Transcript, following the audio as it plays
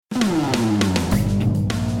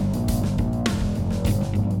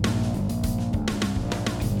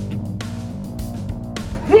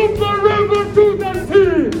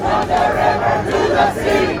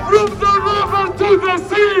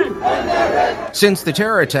Since the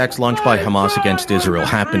terror attacks launched by Hamas against Israel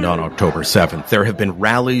happened on October 7th, there have been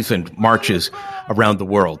rallies and marches around the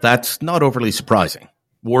world. That's not overly surprising.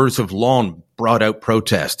 Wars have long brought out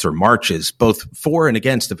protests or marches, both for and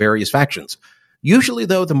against the various factions. Usually,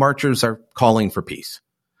 though, the marchers are calling for peace.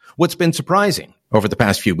 What's been surprising over the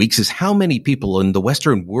past few weeks is how many people in the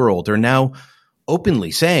Western world are now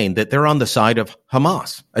openly saying that they're on the side of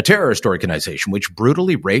Hamas, a terrorist organization which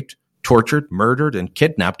brutally raped, tortured, murdered, and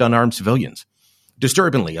kidnapped unarmed civilians.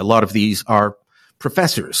 Disturbingly, a lot of these are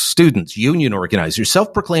professors, students, union organizers,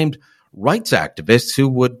 self-proclaimed rights activists who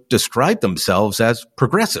would describe themselves as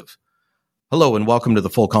progressive. Hello and welcome to the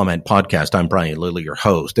Full Comment Podcast. I'm Brian Lilly, your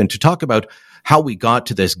host. And to talk about how we got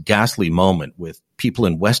to this ghastly moment with people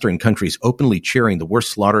in Western countries openly cheering the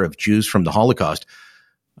worst slaughter of Jews from the Holocaust,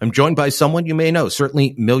 I'm joined by someone you may know,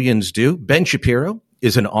 certainly millions do. Ben Shapiro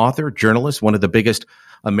is an author, journalist, one of the biggest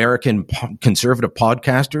American conservative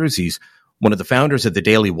podcasters. He's one of the founders of the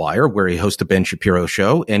Daily Wire, where he hosts the Ben Shapiro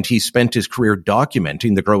Show, and he spent his career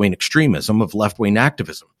documenting the growing extremism of left-wing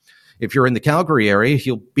activism. If you're in the Calgary area,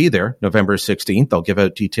 he'll be there November 16th. I'll give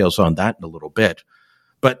out details on that in a little bit.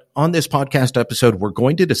 But on this podcast episode, we're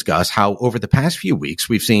going to discuss how over the past few weeks,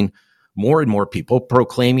 we've seen more and more people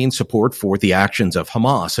proclaiming support for the actions of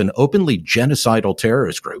Hamas, an openly genocidal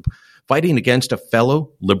terrorist group fighting against a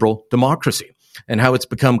fellow liberal democracy, and how it's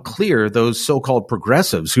become clear those so-called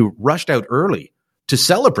progressives who rushed out early to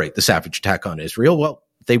celebrate the savage attack on Israel, well,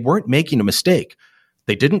 they weren't making a mistake.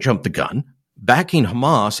 They didn't jump the gun. Backing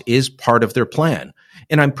Hamas is part of their plan.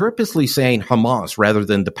 And I'm purposely saying Hamas rather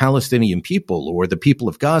than the Palestinian people or the people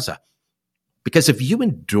of Gaza, because if you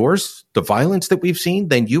endorse the violence that we've seen,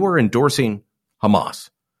 then you are endorsing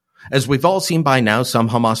Hamas. As we've all seen by now, some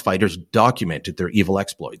Hamas fighters documented their evil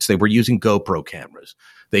exploits. They were using GoPro cameras.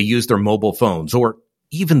 They used their mobile phones or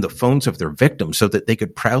even the phones of their victims so that they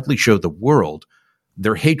could proudly show the world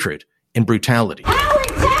their hatred and brutality. How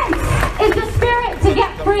intense is the spirit to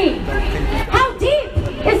get free? How deep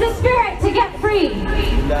is the spirit to get free?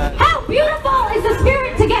 How beautiful is the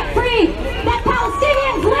spirit to get free? That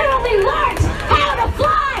Palestinians literally learned how to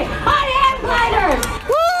fly on hand gliders.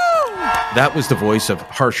 That was the voice of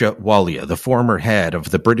Harsha Walia, the former head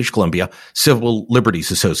of the British Columbia Civil Liberties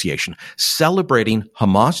Association, celebrating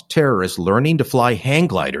Hamas terrorists learning to fly hang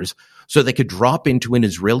gliders so they could drop into an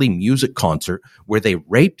Israeli music concert where they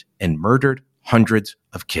raped and murdered hundreds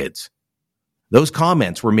of kids. Those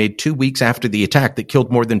comments were made 2 weeks after the attack that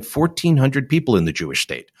killed more than 1,400 people in the Jewish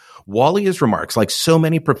state. Walia's remarks, like so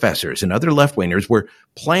many professors and other left-wingers, were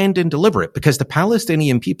planned and deliberate because the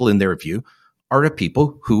Palestinian people, in their view, are a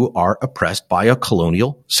people who are oppressed by a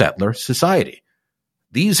colonial settler society.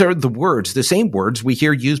 These are the words, the same words we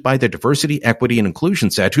hear used by the diversity, equity, and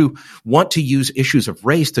inclusion set who want to use issues of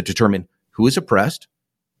race to determine who is oppressed,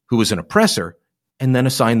 who is an oppressor, and then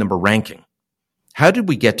assign them a ranking. How did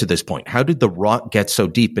we get to this point? How did the rot get so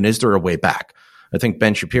deep, and is there a way back? I think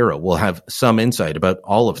Ben Shapiro will have some insight about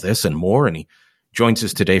all of this and more, and he joins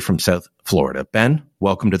us today from South Florida. Ben,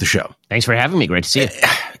 welcome to the show. Thanks for having me. Great to see you.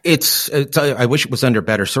 I wish it was under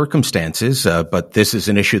better circumstances, but this is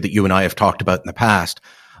an issue that you and I have talked about in the past.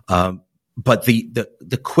 But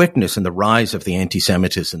the quickness and the rise of the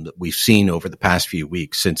anti-Semitism that we've seen over the past few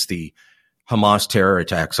weeks since the Hamas terror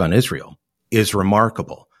attacks on Israel is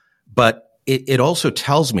remarkable. But it also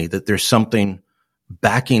tells me that there's something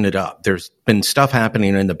backing it up. There's been stuff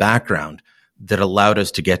happening in the background that allowed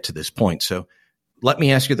us to get to this point. So let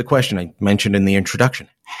me ask you the question I mentioned in the introduction.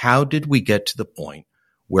 How did we get to the point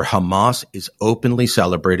where Hamas is openly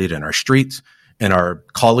celebrated in our streets, in our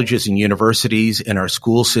colleges and universities, in our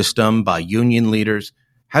school system, by union leaders?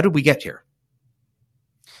 How did we get here?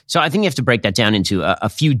 So I think you have to break that down into a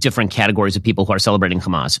few different categories of people who are celebrating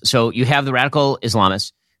Hamas. So you have the radical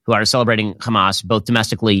Islamists who are celebrating Hamas both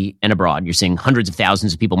domestically and abroad. You're seeing hundreds of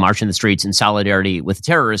thousands of people march in the streets in solidarity with a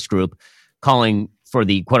terrorist group calling for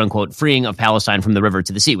the quote-unquote freeing of Palestine from the river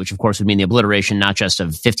to the sea, which of course would mean the obliteration not just of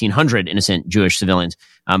 1,500 innocent Jewish civilians,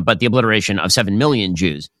 but the obliteration of 7 million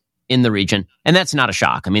Jews in the region. And that's not a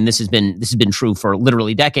shock. I mean, this has been true for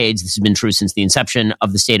literally decades. This has been true since the inception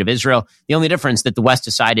of the State of Israel. The only difference that the West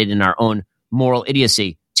decided in our own moral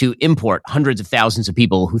idiocy to import hundreds of thousands of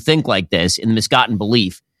people who think like this in the misbegotten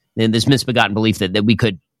belief that we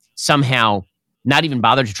could somehow not even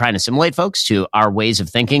bother to try and assimilate folks to our ways of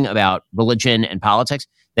thinking about religion and politics,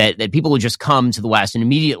 that people would just come to the West and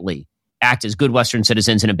immediately act as good Western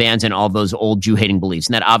citizens and abandon all those old Jew-hating beliefs.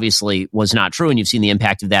 And that obviously was not true. And you've seen the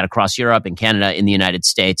impact of that across Europe and Canada, in the United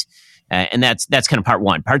States. And that's kind of part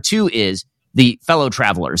one. Part two is the fellow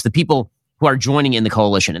travelers, the people who are joining in the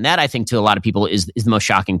coalition. And that, I think, to a lot of people is the most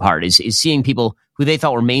shocking part, is seeing people who they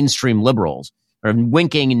thought were mainstream liberals or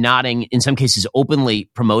winking and nodding, in some cases openly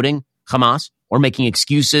promoting Hamas or making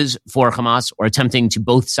excuses for Hamas or attempting to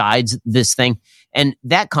both sides this thing. And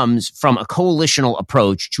that comes from a coalitional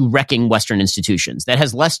approach to wrecking Western institutions. That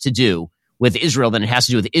has less to do with Israel than it has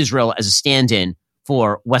to do with Israel as a stand-in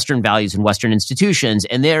for Western values and Western institutions.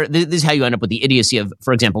 And this is how you end up with the idiocy of,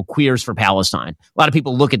 for example, Queers for Palestine. A lot of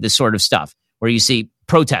people look at this sort of stuff where you see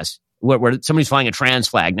protests where somebody's flying a trans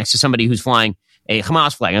flag next to somebody who's flying a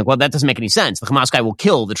Hamas flag. Like, well, that doesn't make any sense. The Hamas guy will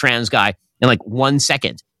kill the trans guy in like 1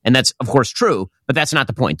 second. And that's, of course, true, but that's not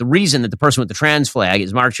the point. The reason that the person with the trans flag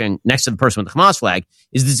is marching next to the person with the Hamas flag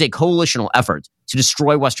is this is a coalitional effort to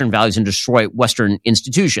destroy Western values and destroy Western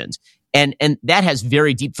institutions. And that has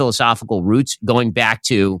very deep philosophical roots going back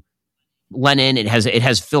to Lenin. It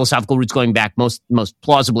has philosophical roots going back most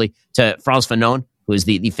plausibly to Frantz Fanon, who is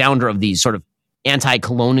the founder of the sort of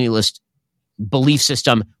anti-colonialist belief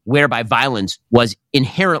system whereby violence was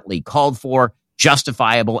inherently called for,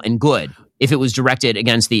 justifiable, and good if it was directed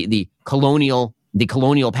against the colonial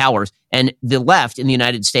powers. And the left in the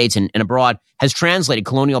United States and abroad has translated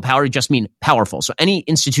colonial power to just mean powerful. So any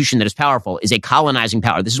institution that is powerful is a colonizing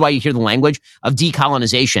power. This is why you hear the language of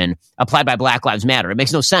decolonization applied by Black Lives Matter. It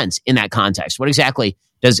makes no sense in that context. What exactly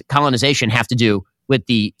does colonization have to do with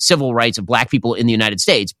the civil rights of Black people in the United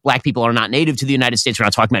States? Black people are not native to the United States. We're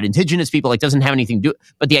not talking about indigenous people. It doesn't have anything to do.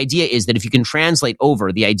 But the idea is that if you can translate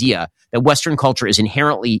over the idea that Western culture is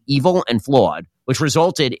inherently evil and flawed, which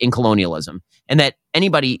resulted in colonialism, and that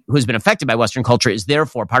anybody who has been affected by Western culture is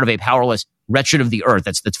therefore part of a powerless wretched of the earth,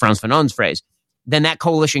 that's Frantz Fanon's phrase, then that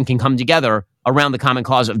coalition can come together around the common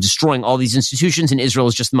cause of destroying all these institutions, and Israel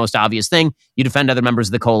is just the most obvious thing. You defend other members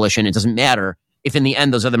of the coalition. It doesn't matter if in the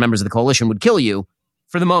end those other members of the coalition would kill you.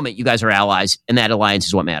 For the moment, you guys are allies, and that alliance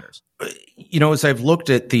is what matters. You know, as I've looked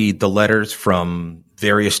at the letters from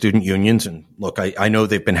various student unions, and look, I know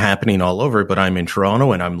they've been happening all over, but I'm in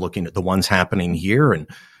Toronto and I'm looking at the ones happening here, and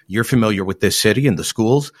you're familiar with this city and the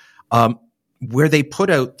schools, where they put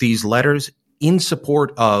out these letters in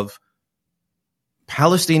support of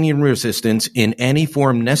Palestinian resistance in any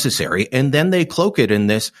form necessary, and then they cloak it in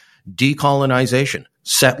this decolonization,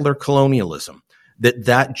 settler colonialism,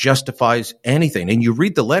 that justifies anything. And you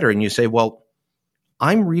read the letter and you say, well,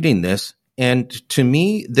 I'm reading this, and to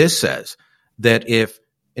me, this says that if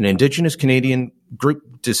an Indigenous Canadian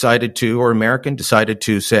group decided to, or American decided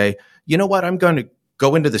to say, you know what, I'm going to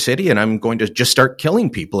go into the city and I'm going to just start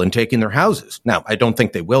killing people and taking their houses. Now, I don't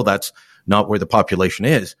think they will. That's not where the population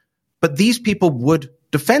is. But these people would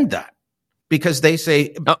defend that because they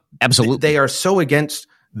say, absolutely, they are so against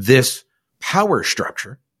this power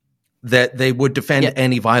structure that they would defend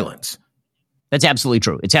any violence. That's absolutely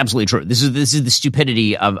true. It's absolutely true. This is the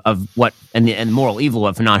stupidity of what and the moral evil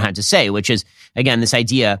of Fanon had to say, which is, again, this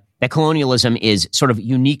idea that colonialism is sort of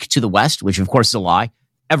unique to the West, which of course is a lie.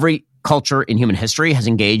 Every culture in human history has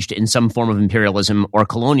engaged in some form of imperialism or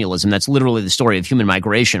colonialism. That's literally the story of human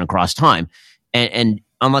migration across time. And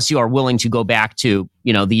unless you are willing to go back to,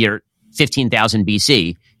 the year 15,000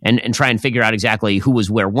 BC and try and figure out exactly who was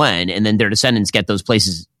where when, and then their descendants get those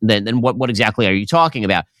places, then what exactly are you talking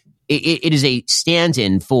about? It is a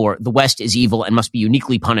stand-in for the West is evil and must be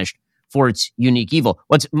uniquely punished for its unique evil.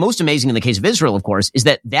 What's most amazing in the case of Israel, of course, is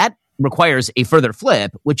that requires a further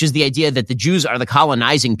flip, which is the idea that the Jews are the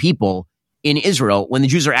colonizing people in Israel when the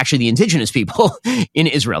Jews are actually the indigenous people in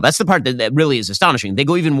Israel. That's the part that really is astonishing. They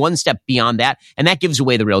go even one step beyond that, and that gives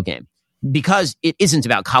away the real game. Because it isn't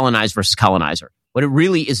about colonized versus colonizer. What it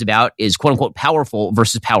really is about is quote unquote powerful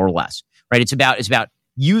versus powerless, right? It's about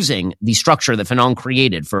using the structure that Fanon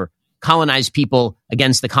created for colonized people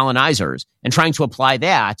against the colonizers and trying to apply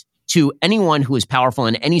that to anyone who is powerful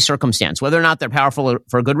in any circumstance, whether or not they're powerful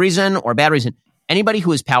for a good reason or a bad reason. Anybody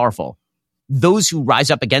who is powerful, those who rise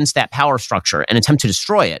up against that power structure and attempt to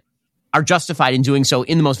destroy it are justified in doing so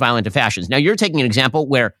in the most violent of fashions. Now, you're taking an example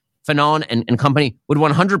where Fanon and company would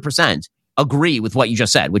 100% agree with what you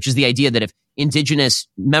just said, which is the idea that if indigenous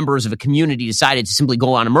members of a community decided to simply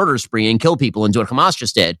go on a murder spree and kill people and do what Hamas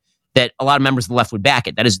just did, that a lot of members of the left would back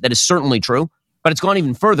it. That is certainly true, but it's gone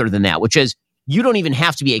even further than that, which is you don't even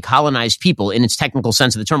have to be a colonized people in its technical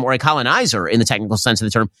sense of the term or a colonizer in the technical sense of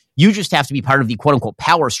the term. You just have to be part of the quote unquote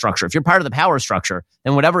power structure. If you're part of the power structure,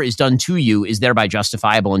 then whatever is done to you is thereby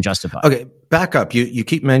justifiable and justified. Okay, back up. You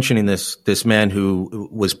keep mentioning this man who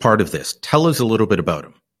was part of this. Tell us a little bit about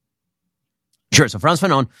him. Sure. So Frantz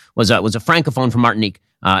Fanon was a francophone from Martinique.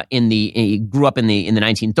 He grew up in the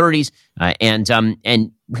 1930s,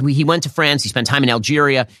 and he went to France. He spent time in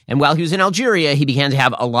Algeria, and while he was in Algeria, he began to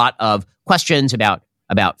have a lot of questions about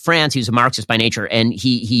about France. He was a Marxist by nature, and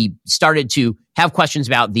he started to have questions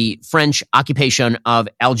about the French occupation of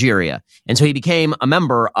Algeria. And so he became a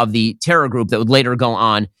member of the terror group that would later go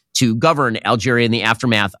on to govern Algeria in the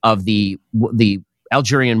aftermath of the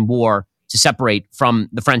Algerian War to separate from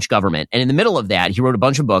the French government. And in the middle of that, he wrote a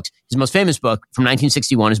bunch of books. His most famous book from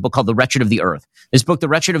 1961 is a book called The Wretched of the Earth. This book, The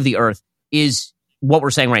Wretched of the Earth, is what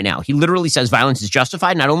we're saying right now. He literally says violence is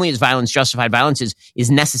justified. Not only is violence justified, violence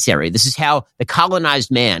is necessary. This is how the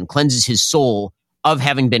colonized man cleanses his soul of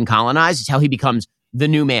having been colonized. It's how he becomes the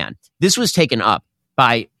new man. This was taken up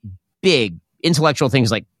by big intellectual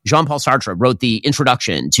things like Jean-Paul Sartre wrote the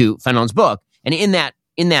introduction to Fanon's book. And in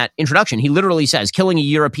that introduction, he literally says killing a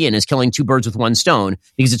European is killing two birds with one stone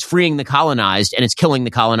because it's freeing the colonized and it's killing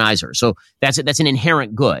the colonizer. So that's an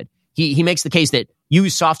inherent good. He makes the case that you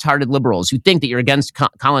soft-hearted liberals who think that you're against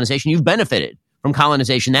colonization, you've benefited from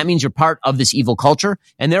colonization. That means you're part of this evil culture,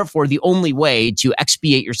 and therefore the only way to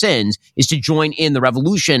expiate your sins is to join in the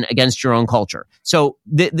revolution against your own culture. So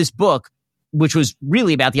this book, which was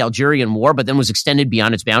really about the Algerian War, but then was extended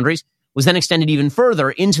beyond its boundaries, was then extended even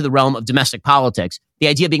further into the realm of domestic politics. The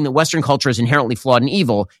idea being that Western culture is inherently flawed and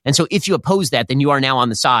evil. And so if you oppose that, then you are now on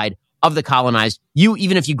the side of the colonized. You,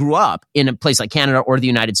 even if you grew up in a place like Canada or the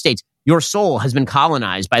United States, your soul has been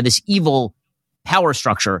colonized by this evil power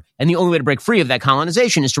structure. And the only way to break free of that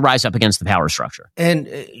colonization is to rise up against the power structure. And,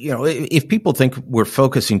 if people think we're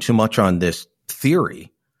focusing too much on this theory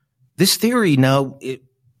now,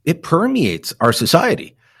 it permeates our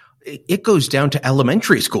society. It goes down to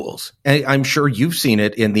elementary schools. And I'm sure you've seen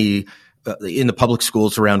it in the public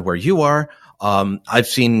schools around where you are. I've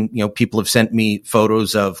seen, people have sent me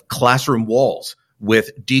photos of classroom walls with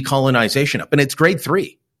decolonization up, and it's grade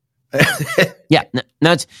 3. Yeah, no,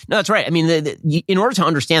 that's right. I mean, in order to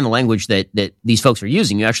understand the language that these folks are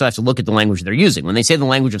using, you actually have to look at the language they're using. When they say the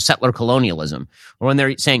language of settler colonialism, or when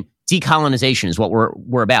they're saying decolonization is what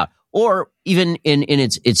we're about, or even in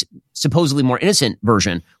its supposedly more innocent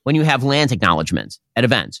version, when you have land acknowledgements at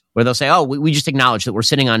events where they'll say, oh, we just acknowledge that we're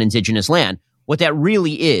sitting on indigenous land. What that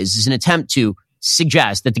really is an attempt to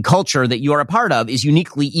suggest that the culture that you are a part of is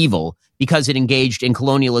uniquely evil because it engaged in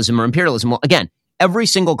colonialism or imperialism. Well, again, every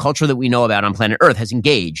single culture that we know about on planet Earth has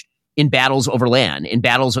engaged in battles over land, in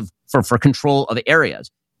battles for control of areas.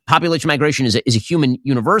 Population migration is a human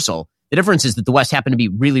universal. The difference is that the West happened to be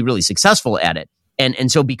really, really successful at it.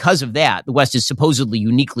 And so because of that, the West is supposedly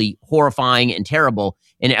uniquely horrifying and terrible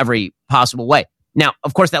in every possible way. Now,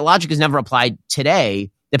 of course, that logic is never applied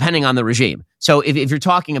today, depending on the regime. So if you're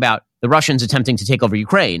talking about the Russians attempting to take over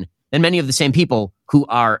Ukraine, then many of the same people who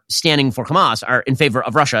are standing for Hamas are in favor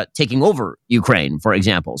of Russia taking over Ukraine, for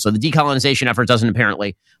example. So the decolonization effort doesn't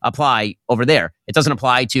apparently apply over there. It doesn't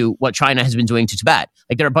apply to what China has been doing to Tibet.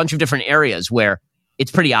 Like, there are a bunch of different areas where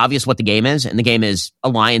it's pretty obvious what the game is, and the game is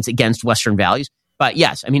alliance against Western values. But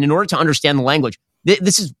yes, I mean, in order to understand the language,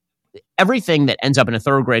 this is everything that ends up in a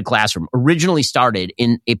third grade classroom originally started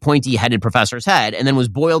in a pointy-headed professor's head and then was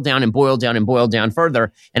boiled down and boiled down and boiled down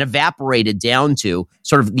further and evaporated down to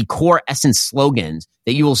sort of the core essence slogans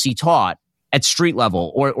that you will see taught at street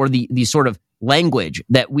level, or the sort of language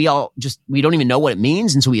that we don't even know what it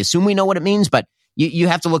means. And so we assume we know what it means, but you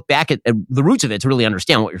have to look back at the roots of it to really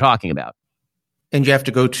understand what you're talking about. And you have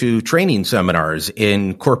to go to training seminars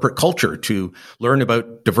in corporate culture to learn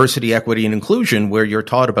about diversity, equity, and inclusion, where you're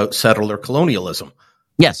taught about settler colonialism.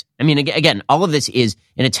 Yes. I mean, again, all of this is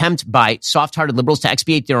an attempt by soft-hearted liberals to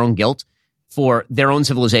expiate their own guilt for their own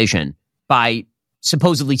civilization by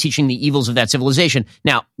supposedly teaching the evils of that civilization.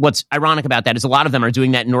 Now, what's ironic about that is a lot of them are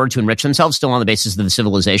doing that in order to enrich themselves, still on the basis of the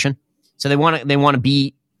civilization. So they want to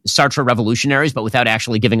be Sartre revolutionaries, but without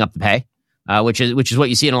actually giving up the pay. Which is what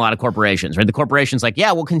you see in a lot of corporations, right? The corporation's like,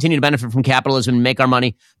 yeah, we'll continue to benefit from capitalism and make our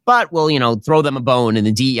money, but we'll, throw them a bone in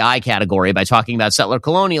the DEI category by talking about settler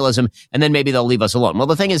colonialism, and then maybe they'll leave us alone. Well,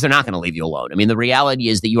 the thing is, they're not going to leave you alone. I mean, the reality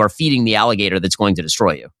is that you are feeding the alligator that's going to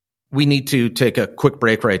destroy you. We need to take a quick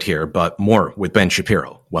break right here, but more with Ben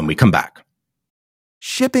Shapiro when we come back.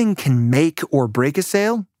 Shipping can make or break a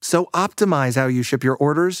sale, so optimize how you ship your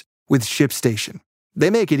orders with ShipStation. They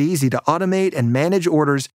make it easy to automate and manage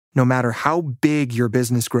orders no matter how big your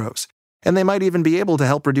business grows. And they might even be able to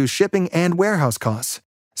help reduce shipping and warehouse costs.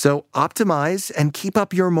 So optimize and keep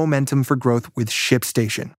up your momentum for growth with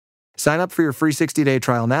ShipStation. Sign up for your free 60-day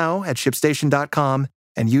trial now at ShipStation.com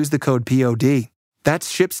and use the code POD.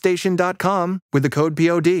 That's ShipStation.com with the code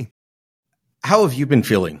POD. How have you been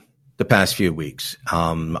feeling the past few weeks?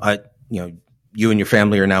 You and your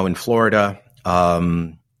family are now in Florida.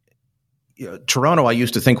 Toronto, I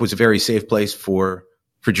used to think, was a very safe place for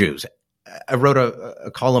Jews. I wrote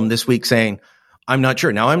a column this week saying, I'm not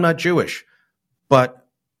sure. Now, I'm not Jewish, but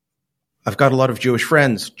I've got a lot of Jewish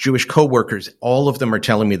friends, Jewish coworkers. All of them are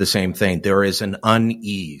telling me the same thing. There is an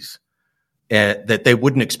unease that they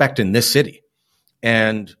wouldn't expect in this city.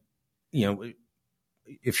 And, you know,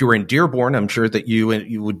 if you were in Dearborn, I'm sure that you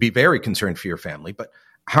would be very concerned for your family. But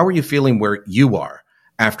how are you feeling where you are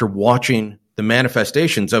after watching the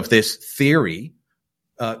manifestations of this theory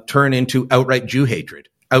turn into outright Jew hatred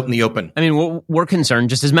out in the open? I mean, we're concerned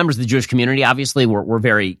just as members of the Jewish community. Obviously, we're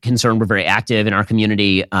very concerned. We're very active in our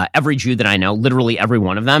community. Every Jew that I know, literally every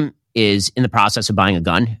one of them, is in the process of buying a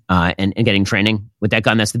gun and getting training with that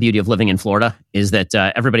gun. That's the beauty of living in Florida, is that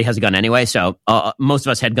everybody has a gun anyway. So most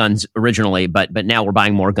of us had guns originally, but now we're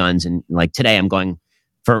buying more guns. And like today, I'm going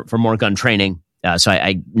for more gun training. So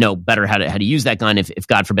I know better how to use that gun if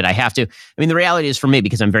God forbid I have to. I mean, the reality is for me,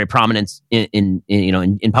 because I'm very prominent in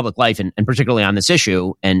public life and particularly on this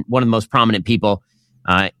issue, and one of the most prominent people,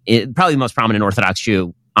 probably the most prominent Orthodox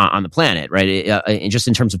Jew on the planet, right? Just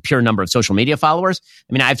in terms of pure number of social media followers.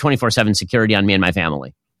 I mean, I have 24/7 security on me and my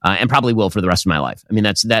family, and probably will for the rest of my life. I mean,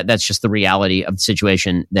 that's just the reality of the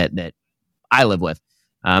situation that I live with.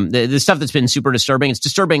 The stuff that's been super disturbing, it's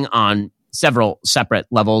disturbing on several separate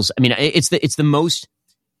levels. I mean, it's the most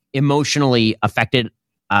emotionally affected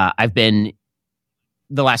I've been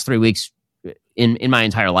the last 3 weeks in my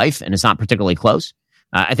entire life, and it's not particularly close.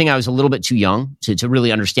 I think I was a little bit too young to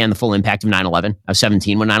really understand the full impact of 9/11. I was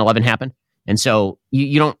 17 when 9/11 happened. And so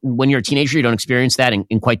you don't, when you're a teenager, you don't experience that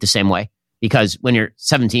in quite the same way, because when you're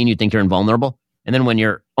 17, you think you're invulnerable. And then when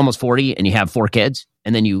you're almost 40 and you have 4 kids,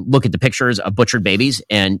 and then you look at the pictures of butchered babies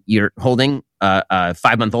and you're holding a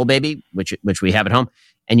 5-month-old baby, which we have at home,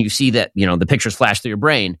 and you see that, the pictures flash through your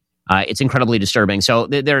brain, it's incredibly disturbing. So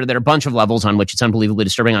there are a bunch of levels on which it's unbelievably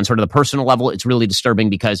disturbing. On sort of the personal level, it's really disturbing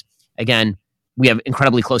because, again, we have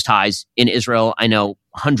incredibly close ties in Israel. I know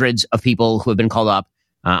hundreds of people who have been called up.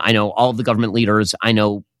 I know all of the government leaders. I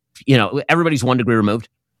know, everybody's 1 degree removed.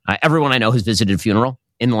 Everyone I know has visited a funeral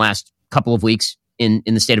in the last couple of weeks in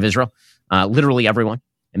the state of Israel. Literally everyone,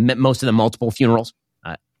 and most of them multiple funerals.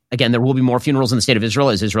 Again, there will be more funerals in the state of Israel,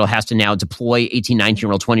 as Israel has to now deploy 18,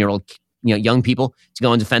 19-year-old, 20-year-old young people to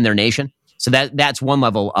go and defend their nation. So that's one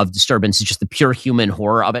level of disturbance. It's just the pure human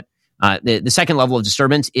horror of it. The second level of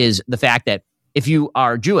disturbance is the fact that if you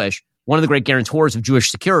are Jewish, one of the great guarantors of Jewish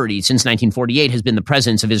security since 1948 has been the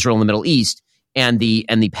presence of Israel in the Middle East and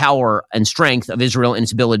the power and strength of Israel in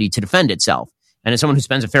its ability to defend itself. And as someone who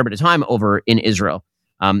spends a fair bit of time over in Israel,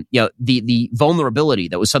 the vulnerability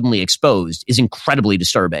that was suddenly exposed is incredibly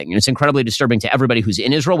disturbing. And it's incredibly disturbing to everybody who's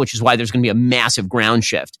in Israel, which is why there's going to be a massive ground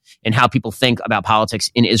shift in how people think about politics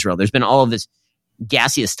in Israel. There's been all of this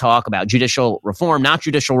gaseous talk about judicial reform, not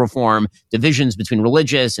judicial reform, divisions between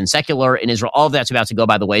religious and secular in Israel. All of that's about to go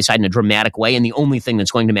by the wayside in a dramatic way. And the only thing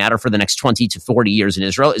that's going to matter for the next 20 to 40 years in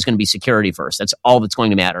Israel is going to be security first. That's all that's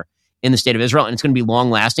going to matter in the state of Israel. And it's going to be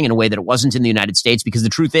long lasting in a way that it wasn't in the United States, because the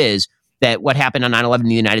truth is that what happened on 9/11 in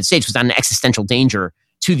the United States was not an existential danger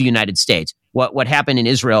to the United States. What happened in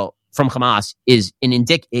Israel from Hamas is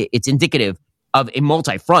it's indicative of a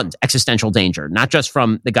multi-front existential danger, not just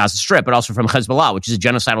from the Gaza Strip, but also from Hezbollah, which is a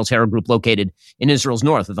genocidal terror group located in Israel's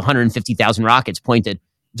north with 150,000 rockets pointed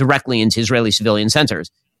directly into Israeli civilian centers.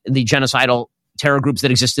 The genocidal terror groups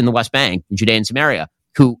that exist in the West Bank, in Judea and Samaria,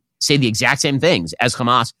 who say the exact same things as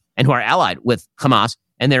Hamas and who are allied with Hamas.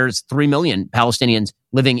 And there's 3 million Palestinians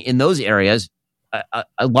living in those areas,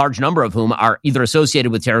 a large number of whom are either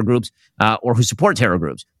associated with terror groups or who support terror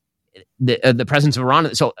groups. The presence of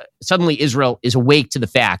Iran. So suddenly Israel is awake to the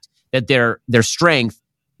fact that their strength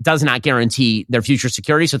does not guarantee their future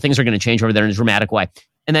security. So things are going to change over there in a dramatic way.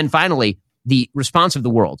 And then finally, the response of the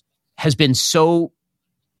world has been so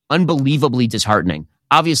unbelievably disheartening.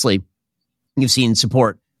 Obviously, you've seen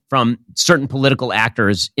support from certain political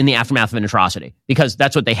actors in the aftermath of an atrocity, because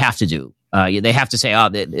that's what they have to do. They have to say,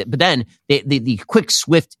 but then the quick,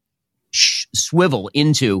 swift swivel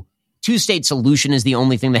into two-state solution is the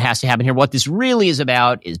only thing that has to happen here. What this really is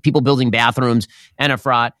about is people building bathrooms and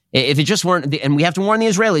Efrat. If it just weren't, and we have to warn the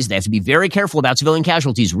Israelis, they have to be very careful about civilian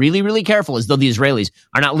casualties, really, really careful, as though the Israelis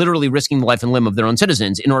are not literally risking the life and limb of their own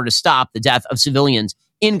citizens in order to stop the death of civilians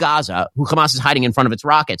in Gaza, who Hamas is hiding in front of its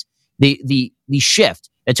rockets. The shift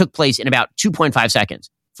that took place in about 2.5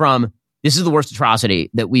 seconds from this is the worst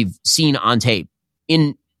atrocity that we've seen on tape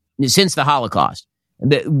since the Holocaust,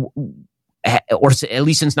 or at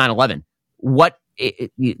least since 9/11.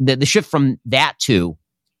 The shift from that to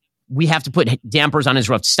we have to put dampers on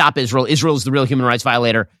Israel to stop Israel. Israel is the real human rights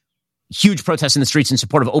violator. Huge protests in the streets in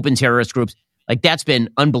support of open terrorist groups. Like, that's been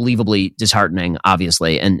unbelievably disheartening,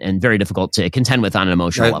 obviously, and very difficult to contend with on an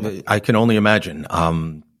emotional level. I can only imagine.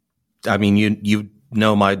 I mean, you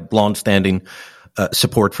know my long-standing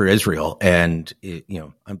support for Israel. And,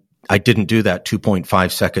 I didn't do that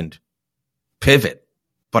 2.5 second pivot,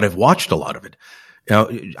 but I've watched a lot of it.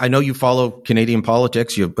 I know you follow Canadian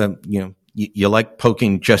politics. You like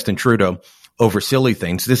poking Justin Trudeau over silly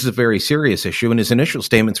things. This is a very serious issue, and his initial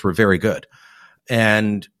statements were very good.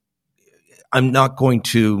 And I'm not going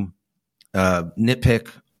to nitpick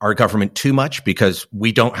our government too much because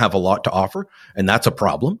we don't have a lot to offer, and that's a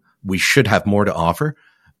problem. We should have more to offer.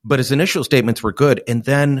 But his initial statements were good. And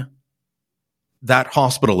then that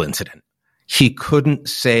hospital incident, he couldn't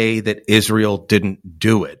say that Israel didn't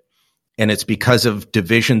do it. And it's because of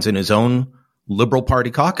divisions in his own Liberal Party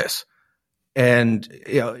caucus. And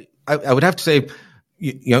I would have to say,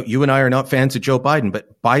 you and I are not fans of Joe Biden,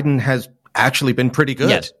 but Biden has actually been pretty good.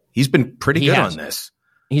 Yes. He's been pretty good on this.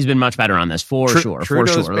 He's been much better on this, for sure.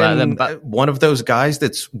 Trudeau's been one of those guys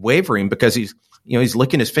that's wavering because he's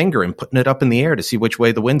licking his finger and putting it up in the air to see which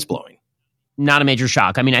way the wind's blowing. Not a major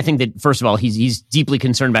shock. I mean, I think that, first of all, he's deeply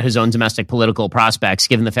concerned about his own domestic political prospects,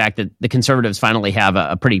 given the fact that the Conservatives finally have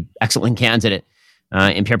a pretty excellent candidate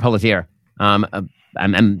in Pierre Poilievre.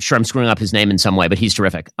 I'm sure I'm screwing up his name in some way, but he's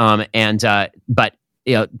terrific. But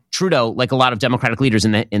Trudeau, like a lot of Democratic leaders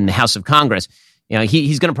in the House of Congress,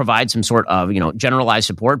 he's going to provide some sort of generalized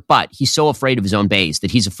support, but he's so afraid of his own base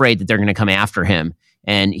that he's afraid that they're going to come after him,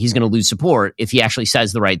 and he's going to lose support if he actually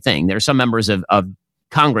says the right thing. There are some members of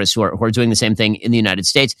Congress who are doing the same thing in the United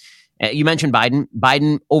States. You mentioned Biden.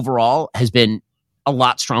 Biden overall has been a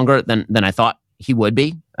lot stronger than I thought he would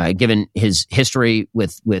be, given his history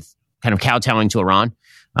with kind of kowtowing to Iran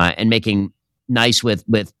and making nice with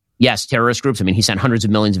terrorist groups. I mean, he sent hundreds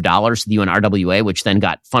of millions of dollars to the UNRWA, which then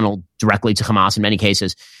got funneled directly to Hamas in many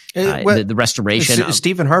cases. The restoration of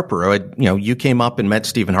Stephen Harper, you came up and met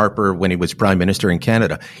Stephen Harper when he was prime minister in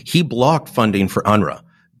Canada. He blocked funding for UNRWA.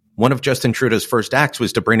 One of Justin Trudeau's first acts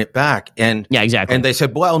was to bring it back. And yeah, exactly. And they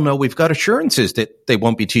said, well, no, we've got assurances that they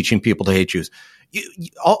won't be teaching people to hate Jews.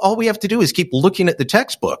 All we have to do is keep looking at the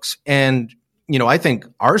textbooks. And, I think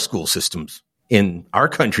our school systems in our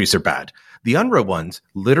countries are bad. The UNRWA ones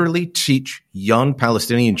literally teach young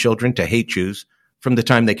Palestinian children to hate Jews from the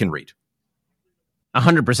time they can read.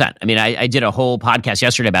 100%. I mean, I did a whole podcast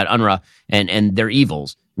yesterday about UNRWA and their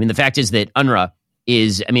evils. I mean, the fact is that UNRWA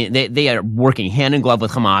they are working hand in glove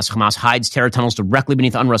with Hamas. Hamas hides terror tunnels directly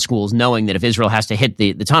beneath UNRWA schools, knowing that if Israel has to hit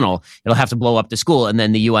the tunnel, it'll have to blow up the school, and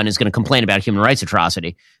then the UN is going to complain about human rights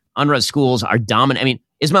atrocity. UNRWA schools are dominant. I mean,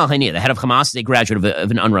 Ismail Haniyeh, the head of Hamas, is a graduate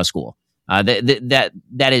of an UNRWA school.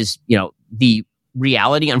 That is, the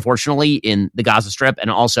reality, unfortunately, in the Gaza Strip and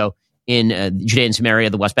also in Judea and Samaria,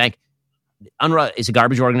 the West Bank. UNRWA is a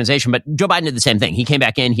garbage organization, but Joe Biden did the same thing. He came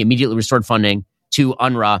back in, he immediately restored funding to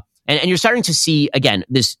UNRWA. And you're starting to see, again,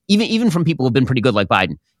 this, even from people who've been pretty good like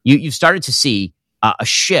Biden, you've started to see a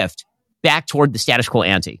shift back toward the status quo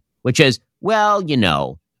ante, which is, well,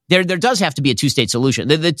 there does have to be a two-state solution.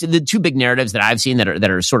 The two big narratives that I've seen that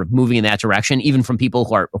are sort of moving in that direction, even from people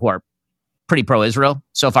who are pretty pro-Israel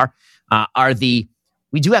so far, are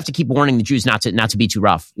we do have to keep warning the Jews not to be too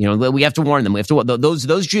rough. We have to warn them. We have to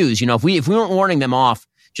those Jews. If we weren't warning them off,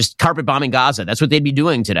 just carpet bombing Gaza, that's what they'd be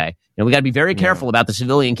doing today. We got to be very careful about the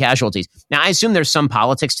civilian casualties. Now, I assume there's some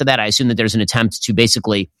politics to that. I assume that there's an attempt to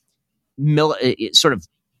basically sort of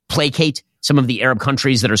placate some of the Arab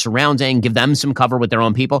countries that are surrounding, give them some cover with their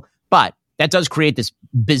own people. But that does create this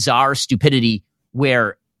bizarre stupidity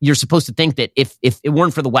where you're supposed to think that if it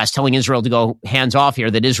weren't for the West telling Israel to go hands off here,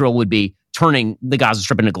 that Israel would be turning the Gaza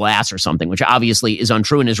Strip into glass or something, which obviously is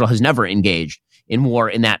untrue, and Israel has never engaged in war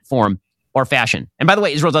in that form or fashion. And by the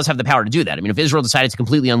way, Israel does have the power to do that. I mean, if Israel decided to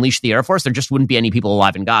completely unleash the Air Force, there just wouldn't be any people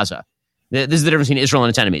alive in Gaza. This is the difference between Israel and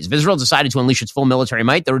its enemies. If Israel decided to unleash its full military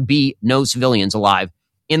might, there would be no civilians alive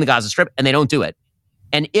in the Gaza Strip, and they don't do it.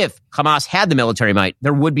 And if Hamas had the military might,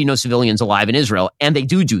 there would be no civilians alive in Israel, and they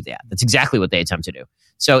do that. That's exactly what they attempt to do.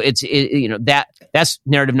 So that's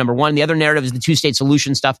narrative number one. The other narrative is the two-state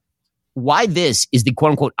solution stuff. Why this is the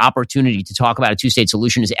quote-unquote opportunity to talk about a two-state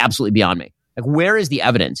solution is absolutely beyond me. Like, where is the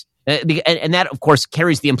evidence? And that, of course,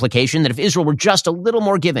 carries the implication that if Israel were just a little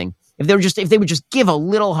more giving, if they would just give a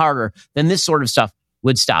little harder, then this sort of stuff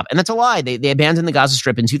would stop. And that's a lie. They abandoned the Gaza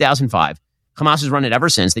Strip in 2005. Hamas has run it ever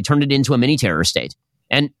since. They turned it into a mini terror state.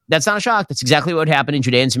 And that's not a shock. That's exactly what would happen in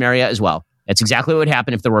Judea and Samaria as well. That's exactly what would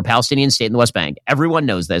happen if there were a Palestinian state in the West Bank. Everyone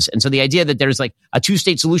knows this. And so the idea that there's like a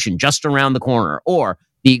two-state solution just around the corner, or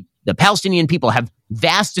the Palestinian people have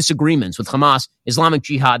vast disagreements with Hamas, Islamic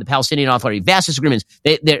Jihad, the Palestinian Authority, vast disagreements.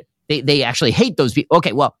 They actually hate those people.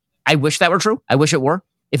 Okay, well, I wish that were true. I wish it were.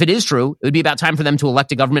 If it is true, it would be about time for them to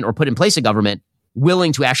elect a government or put in place a government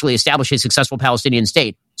willing to actually establish a successful Palestinian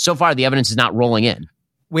state. So far, the evidence is not rolling in.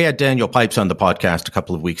 We had Daniel Pipes on the podcast a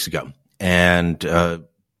couple of weeks ago, and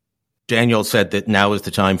Daniel said that now is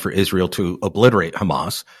the time for Israel to obliterate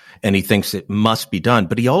Hamas, and he thinks it must be done.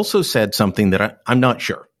 But he also said something that I'm not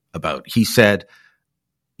sure about. He said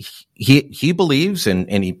he believes,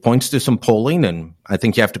 and he points to some polling, and I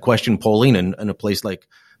think you have to question polling in a place like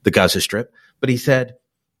the Gaza Strip. But he said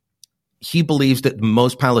he believes that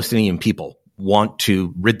most Palestinian people want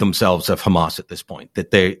to rid themselves of Hamas at this point,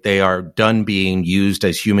 that they are done being used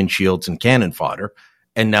as human shields and cannon fodder,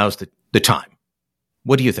 and now's the time.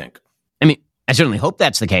 What do you think? I mean, I certainly hope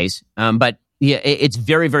that's the case, but yeah, it's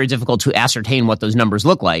very, very difficult to ascertain what those numbers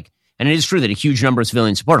look like. And it is true that a huge number of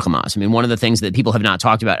civilians support Hamas. I mean, one of the things that people have not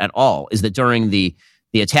talked about at all is that during the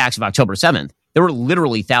attacks of October 7th, there were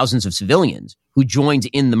literally thousands of civilians who joined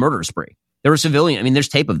in the murder spree. There were civilians, I mean, there's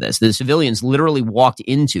tape of this. The civilians literally walked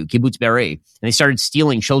into Kibbutz Be'eri and they started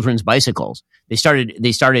stealing children's bicycles. They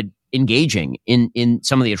started engaging in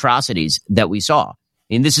some of the atrocities that we saw.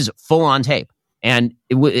 And this is full on tape. And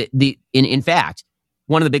in fact,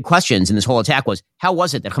 one of the big questions in this whole attack was, how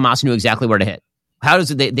was it that Hamas knew exactly where to hit? How does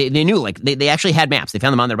it, they knew, like, they actually had maps. They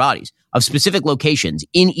found them on their bodies of specific locations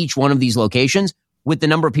in each one of these locations with the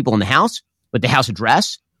number of people in the house, with the house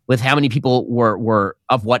address, with how many people were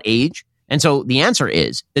of what age. And so the answer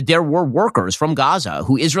is that there were workers from Gaza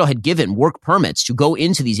who Israel had given work permits to go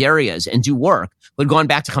into these areas and do work, who had gone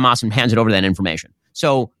back to Hamas and handed over that information.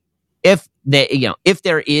 So if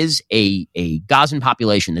there is a Gazan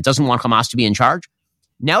population that doesn't want Hamas to be in charge,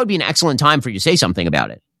 now would be an excellent time for you to say something about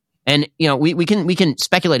it. And, we can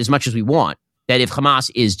speculate as much as we want that if Hamas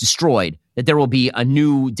is destroyed, that there will be a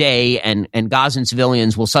new day and Gazan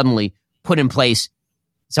civilians will suddenly put in place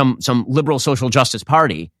some liberal social justice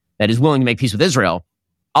party that is willing to make peace with Israel.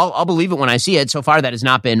 I'll believe it when I see it. So far, that has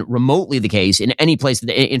not been remotely the case in any place.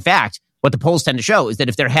 In fact, what the polls tend to show is that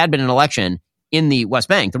if there had been an election in the West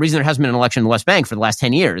Bank, the reason there hasn't been an election in the West Bank for the last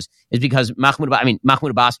 10 years is because Mahmoud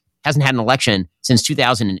Abbas hasn't had an election since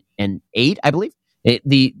 2008, I believe.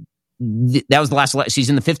 That was the last election.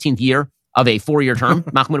 He's in the 15th year of a 4-year term,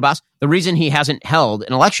 Mahmoud Abbas. The reason he hasn't held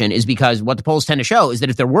an election is because what the polls tend to show is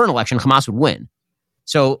that if there were an election, Hamas would win.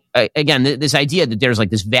 So again, this idea that there's like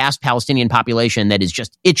this vast Palestinian population that is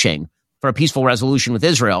just itching for a peaceful resolution with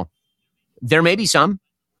Israel, there may be some,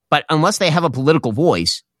 but unless they have a political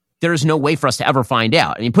voice, there is no way for us to ever find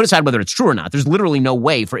out. I mean, put aside whether it's true or not, there's literally no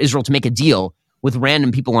way for Israel to make a deal with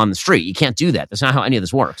random people on the street. You can't do that. That's not how any of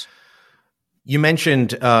this works. You mentioned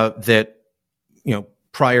that,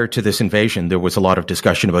 prior to this invasion, there was a lot of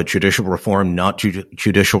discussion about judicial reform, not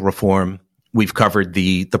judicial reform. We've covered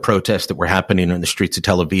the protests that were happening in the streets of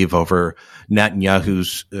Tel Aviv over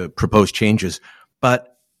Netanyahu's proposed changes.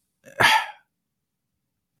 But,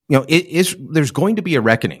 there's going to be a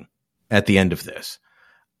reckoning at the end of this.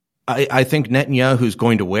 I think Netanyahu's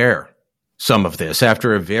going to wear some of this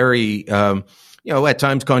after a very, at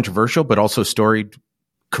times controversial, but also storied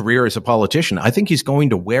career as a politician. I think he's going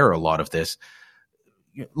to wear a lot of this.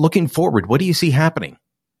 Looking forward, what do you see happening?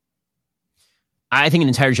 I think an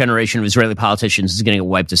entire generation of Israeli politicians is going to get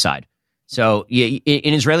wiped aside. So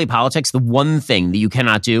in Israeli politics, the one thing that you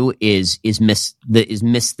cannot do is miss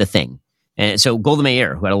the thing. And so Golda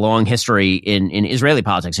Meir, who had a long history in Israeli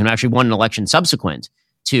politics and actually won an election subsequent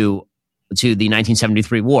to the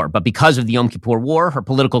 1973 war, but because of the Yom Kippur War, her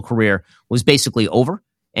political career was basically over.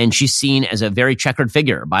 And she's seen as a very checkered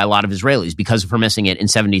figure by a lot of Israelis because of her missing it in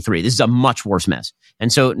 73. This is a much worse mess. And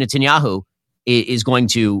so Netanyahu is going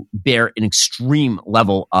to bear an extreme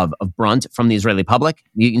level of brunt from the Israeli public.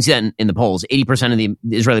 You can see that in the polls. 80% of the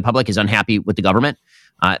Israeli public is unhappy with the government.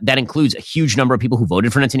 That includes a huge number of people who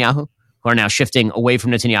voted for Netanyahu, who are now shifting away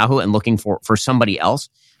from Netanyahu and looking for somebody else.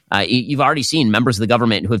 You've already seen members of the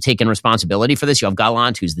government who have taken responsibility for this. You have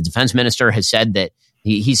Gallant, who's the defense minister, has said that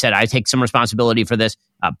he said, I take some responsibility for this.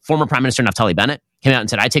 Former Prime Minister Naftali Bennett came out and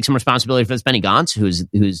said, I take some responsibility for this. Benny Gantz,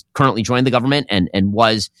 who's currently joined the government and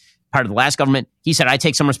was part of the last government, he said, I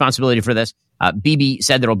take some responsibility for this. Bibi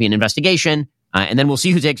said there will be an investigation, and then we'll see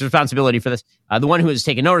who takes responsibility for this. The one who has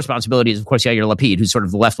taken no responsibility is, of course, Yair Lapid, who's sort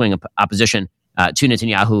of the left-wing opposition to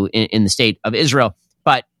Netanyahu in the state of Israel.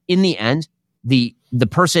 But in the end, the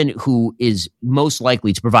person who is most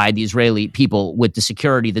likely to provide the Israeli people with the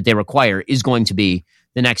security that they require is going to be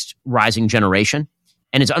the next rising generation.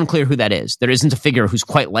 And it's unclear who that is. There isn't a figure who's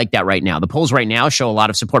quite like that right now. The polls right now show a lot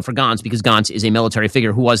of support for Gantz because Gantz is a military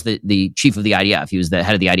figure who was the chief of the IDF. He was the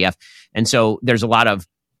head of the IDF. And so there's a lot of,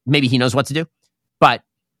 maybe he knows what to do. But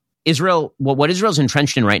Israel, what Israel's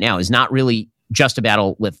entrenched in right now is not really just a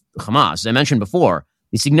battle with Hamas. As I mentioned before,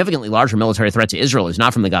 the significantly larger military threat to Israel is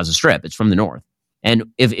not from the Gaza Strip. It's from the north. And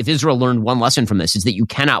if Israel learned one lesson from this, is that you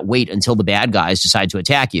cannot wait until the bad guys decide to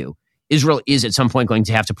attack you. Israel is at some point going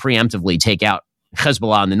to have to preemptively take out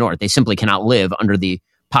Hezbollah in the north. They simply cannot live under the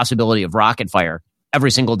possibility of rocket fire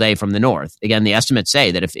every single day from the north. Again, the estimates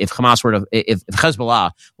say that if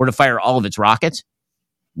Hezbollah were to fire all of its rockets,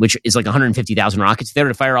 which is like 150,000 rockets, if they were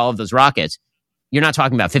to fire all of those rockets, you're not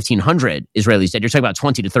talking about 1,500 Israelis dead. You're talking about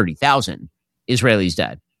 20 to 30,000 Israelis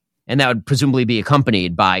dead. And that would presumably be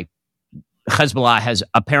accompanied by Hezbollah has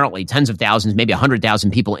apparently tens of thousands, maybe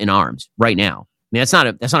 100,000 people in arms right now. I mean, that's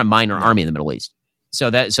not a minor army in the Middle East. So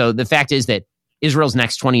the fact is that Israel's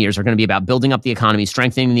next 20 years are going to be about building up the economy,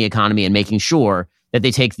 strengthening the economy, and making sure that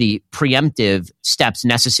they take the preemptive steps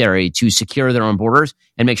necessary to secure their own borders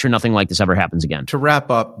and make sure nothing like this ever happens again. To wrap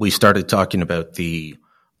up, we started talking about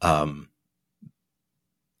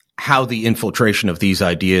how the infiltration of these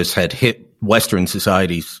ideas had hit Western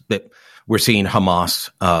societies, that we're seeing Hamas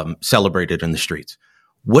celebrated in the streets.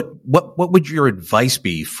 What would your advice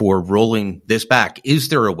be for rolling this back? Is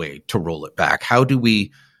there a way to roll it back? How do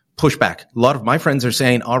we push back? A lot of my friends are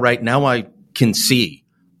saying, all right, now I can see.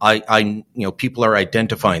 People are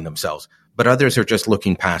identifying themselves, but others are just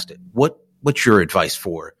looking past it. What's your advice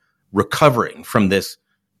for recovering from this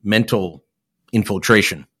mental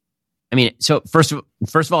infiltration? I mean, so first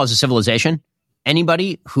of all, as a civilization,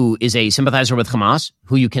 anybody who is a sympathizer with Hamas,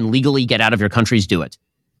 who you can legally get out of your countries, do it.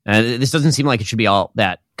 This doesn't seem like it should be all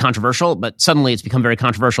that controversial, but suddenly it's become very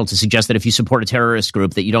controversial to suggest that if you support a terrorist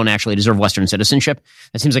group that you don't actually deserve Western citizenship.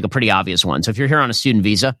 That seems like a pretty obvious one. So if you're here on a student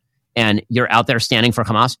visa and you're out there standing for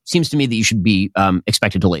Hamas, seems to me that you should be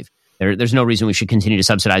expected to leave. There's no reason we should continue to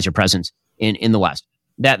subsidize your presence in the West.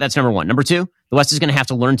 That's number one. Number two, the West is going to have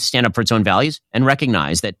to learn to stand up for its own values and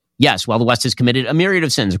recognize that, yes, while the West has committed a myriad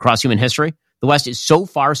of sins across human history, the West is so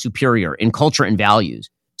far superior in culture and values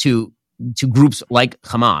to groups like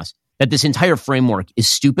Hamas that this entire framework is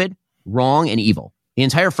stupid, wrong, and evil. The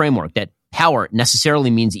entire framework that power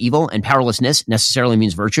necessarily means evil and powerlessness necessarily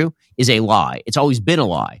means virtue is a lie. It's always been a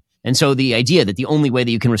lie. And so the idea that the only way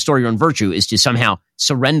that you can restore your own virtue is to somehow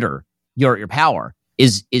surrender your power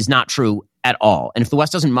is not true at all. And if the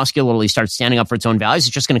West doesn't muscularly start standing up for its own values,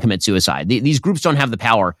 it's just going to commit suicide. These groups don't have the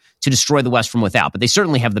power to destroy the West from without, but they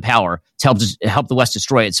certainly have the power to help the West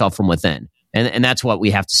destroy itself from within. And that's what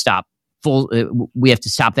we have to stop. We have to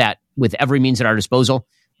stop that with every means at our disposal.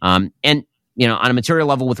 And on a material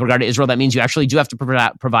level with regard to Israel, that means you actually do have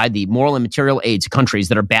to provide the moral and material aid to countries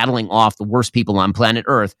that are battling off the worst people on planet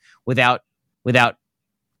Earth without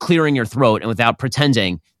clearing your throat and without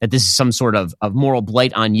pretending that this is some sort of moral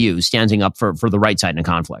blight on you, standing up for the right side in a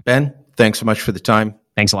conflict. Ben, thanks so much for the time.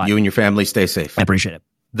 Thanks a lot. You and your family stay safe. I appreciate it.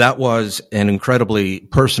 That was an incredibly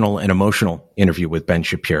personal and emotional interview with Ben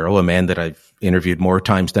Shapiro, a man that I've interviewed more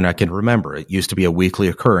times than I can remember. It used to be a weekly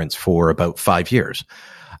occurrence for about 5 years.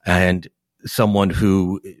 And someone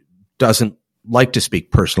who doesn't like to speak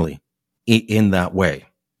personally in that way.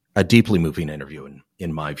 A deeply moving interview,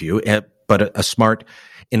 in my view, but a smart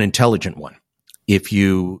and intelligent one. If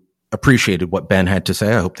you appreciated what Ben had to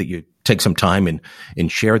say, I hope that you take some time and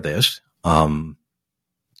share this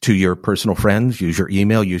to your personal friends. Use your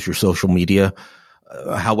email, use your social media,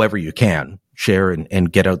 however you can. Share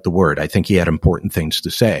and get out the word. I think he had important things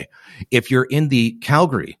to say. If you're in the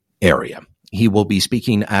Calgary area, he will be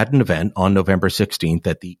speaking at an event on November 16th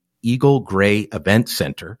at the Eagle Grey Event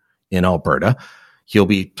Center in Alberta. He'll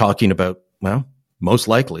be talking about, well, most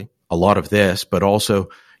likely a lot of this, but also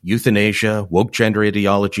euthanasia, woke gender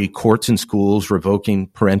ideology, courts and schools revoking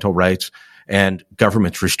parental rights, and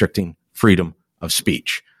governments restricting freedom of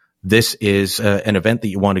speech. This is an event that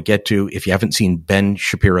you want to get to. If you haven't seen Ben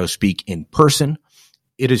Shapiro speak in person,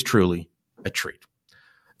 it is truly a treat.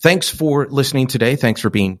 Thanks for listening today. Thanks for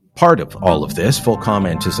being part of all of this. Full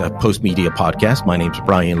Comment is a post-media podcast. My name's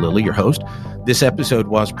Brian Lilly, your host. This episode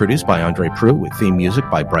was produced by Andre Proulx with theme music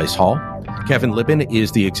by Bryce Hall. Kevin Libin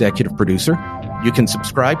is the executive producer. You can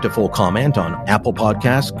subscribe to Full Comment on Apple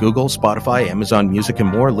Podcasts, Google, Spotify, Amazon Music, and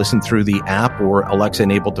more. Listen through the app or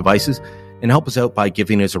Alexa-enabled devices and help us out by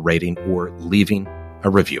giving us a rating or leaving a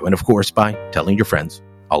review. And of course, by telling your friends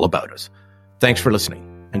all about us. Thanks for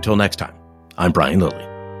listening. Until next time, I'm Brian Lilly.